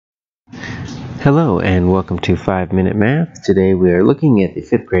Hello and welcome to 5-Minute Math. Today we are looking at the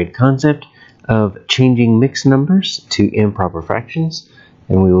 5th grade concept of changing mixed numbers to improper fractions,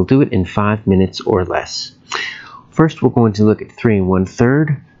 and we will do it in 5 minutes or less. First we're going to look at 3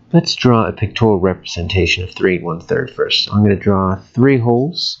 1/3. Let's draw a pictorial representation of 3 1/3 first. I'm going to draw 3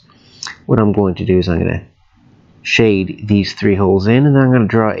 holes. What I'm going to do is I'm going to shade these 3 holes in, and then I'm going to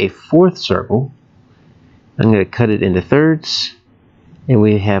draw a 4th circle. I'm going to cut it into thirds. And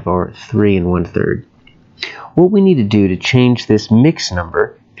we have our 3 1/3. What we need to do to change this mixed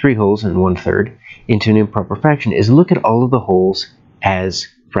number, 3 holes and 1/3, into an improper fraction is look at all of the holes as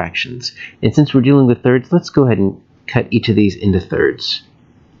fractions. And since we're dealing with thirds, let's go ahead and cut each of these into thirds.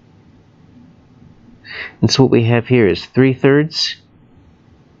 And so what we have here is 3/3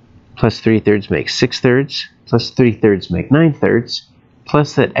 plus 3/3 makes 6/3 plus 3/3 make 9/3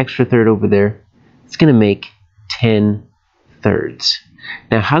 plus that extra third over there. It's going to make 10/3.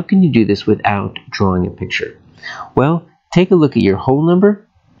 Now, how can you do this without drawing a picture? Well, take a look at your whole number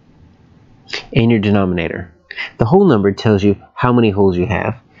and your denominator. The whole number tells you how many holes you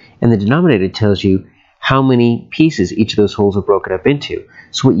have, and the denominator tells you how many pieces each of those holes are broken up into.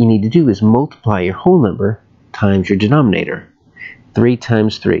 So what you need to do is multiply your whole number times your denominator. 3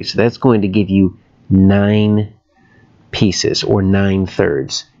 times 3. So that's going to give you 9 pieces, or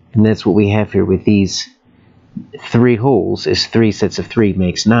 9/3. And that's what we have here with these 3 holes. Is 3 sets of 3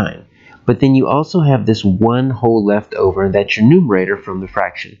 makes 9. But then you also have this one hole left over, and that's your numerator from the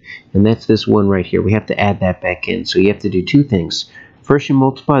fraction. And that's this one right here. We have to add that back in. So you have to do 2 things. First, you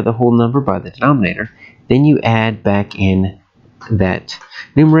multiply the whole number by the denominator. Then you add back in that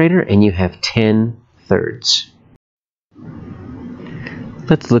numerator, and you have 10/3.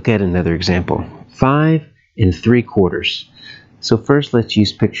 Let's look at another example. 5 3/4. So first, let's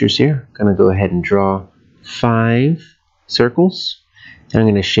use pictures here. I'm going to go ahead and draw 5 circles, and I'm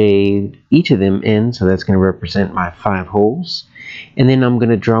going to shade each of them in, so that's going to represent my 5 holes. And then I'm going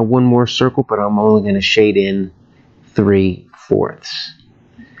to draw one more circle, but I'm only going to shade in 3/4.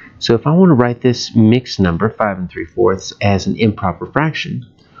 So if I want to write this mixed number, 5 3/4, as an improper fraction,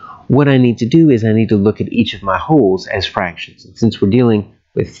 what I need to do is I need to look at each of my holes as fractions. And since we're dealing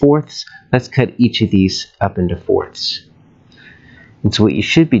with fourths, let's cut each of these up into fourths. And so what you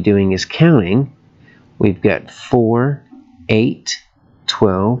should be doing is counting. We've got 4, 8,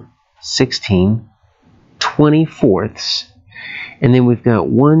 12, 16, 20/4, and then we've got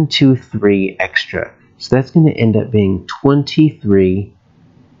 1, 2, 3 extra. So that's going to end up being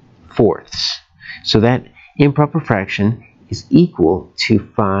 23/4. So that improper fraction is equal to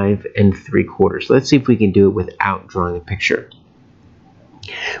 5 3/4. Let's see if we can do it without drawing a picture.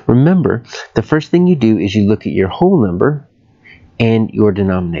 Remember, the first thing you do is you look at your whole number and your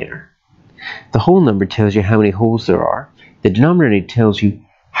denominator. The whole number tells you how many holes there are. The denominator tells you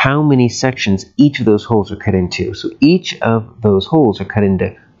how many sections each of those holes are cut into. So each of those holes are cut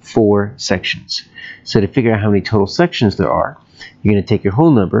into 4 sections. So to figure out how many total sections there are, you're going to take your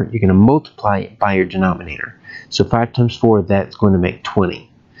whole number, you're going to multiply it by your denominator. So 5 times 4, that's going to make 20.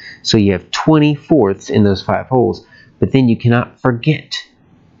 So you have 20/4 in those 5 holes, but then you cannot forget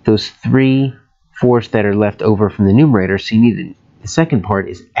those 3/4 that are left over from the numerator, so you need to, the second part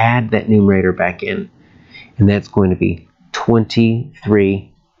is add that numerator back in, and that's going to be 23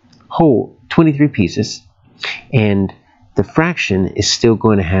 pieces, and the fraction is still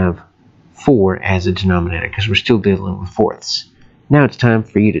going to have 4 as a denominator because we're still dealing with fourths. Now it's time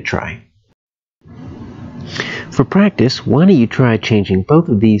for you to try. For practice, why don't you try changing both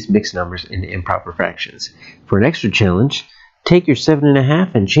of these mixed numbers into improper fractions? For an extra challenge, take your 7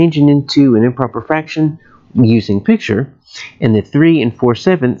 1/2 and change it into an improper fraction using picture, and the 3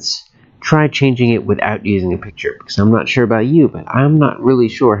 4/7, try changing it without using a picture, because I'm not sure about you, but I'm not really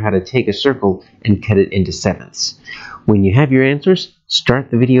sure how to take a circle and cut it into sevenths. When you have your answers, start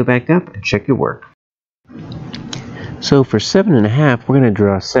the video back up and check your work. So for 7 1/2, we're going to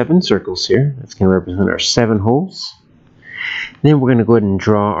draw 7 circles here. That's going to represent our 7 holes. Then we're going to go ahead and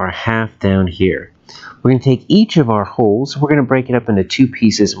draw our half down here. We're going to take each of our holes, we're going to break it up into 2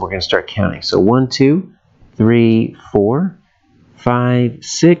 pieces, and we're going to start counting. So 1, 2, 3, 4, 5,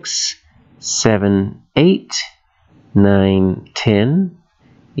 6, 7, 8, 9, 10,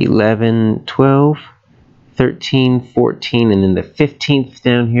 11, 12, 13, 14, and then the 15th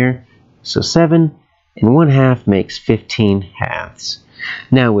down here. So 7 1/2 makes 15/2.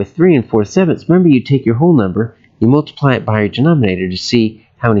 Now with 3 4/7, remember you take your whole number, you multiply it by your denominator to see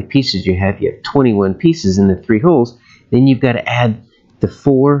how many pieces you have. You have 21 pieces in the 3 holes. Then you've got to add the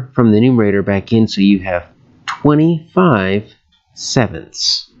 4 from the numerator back in, so you have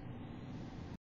 25/7.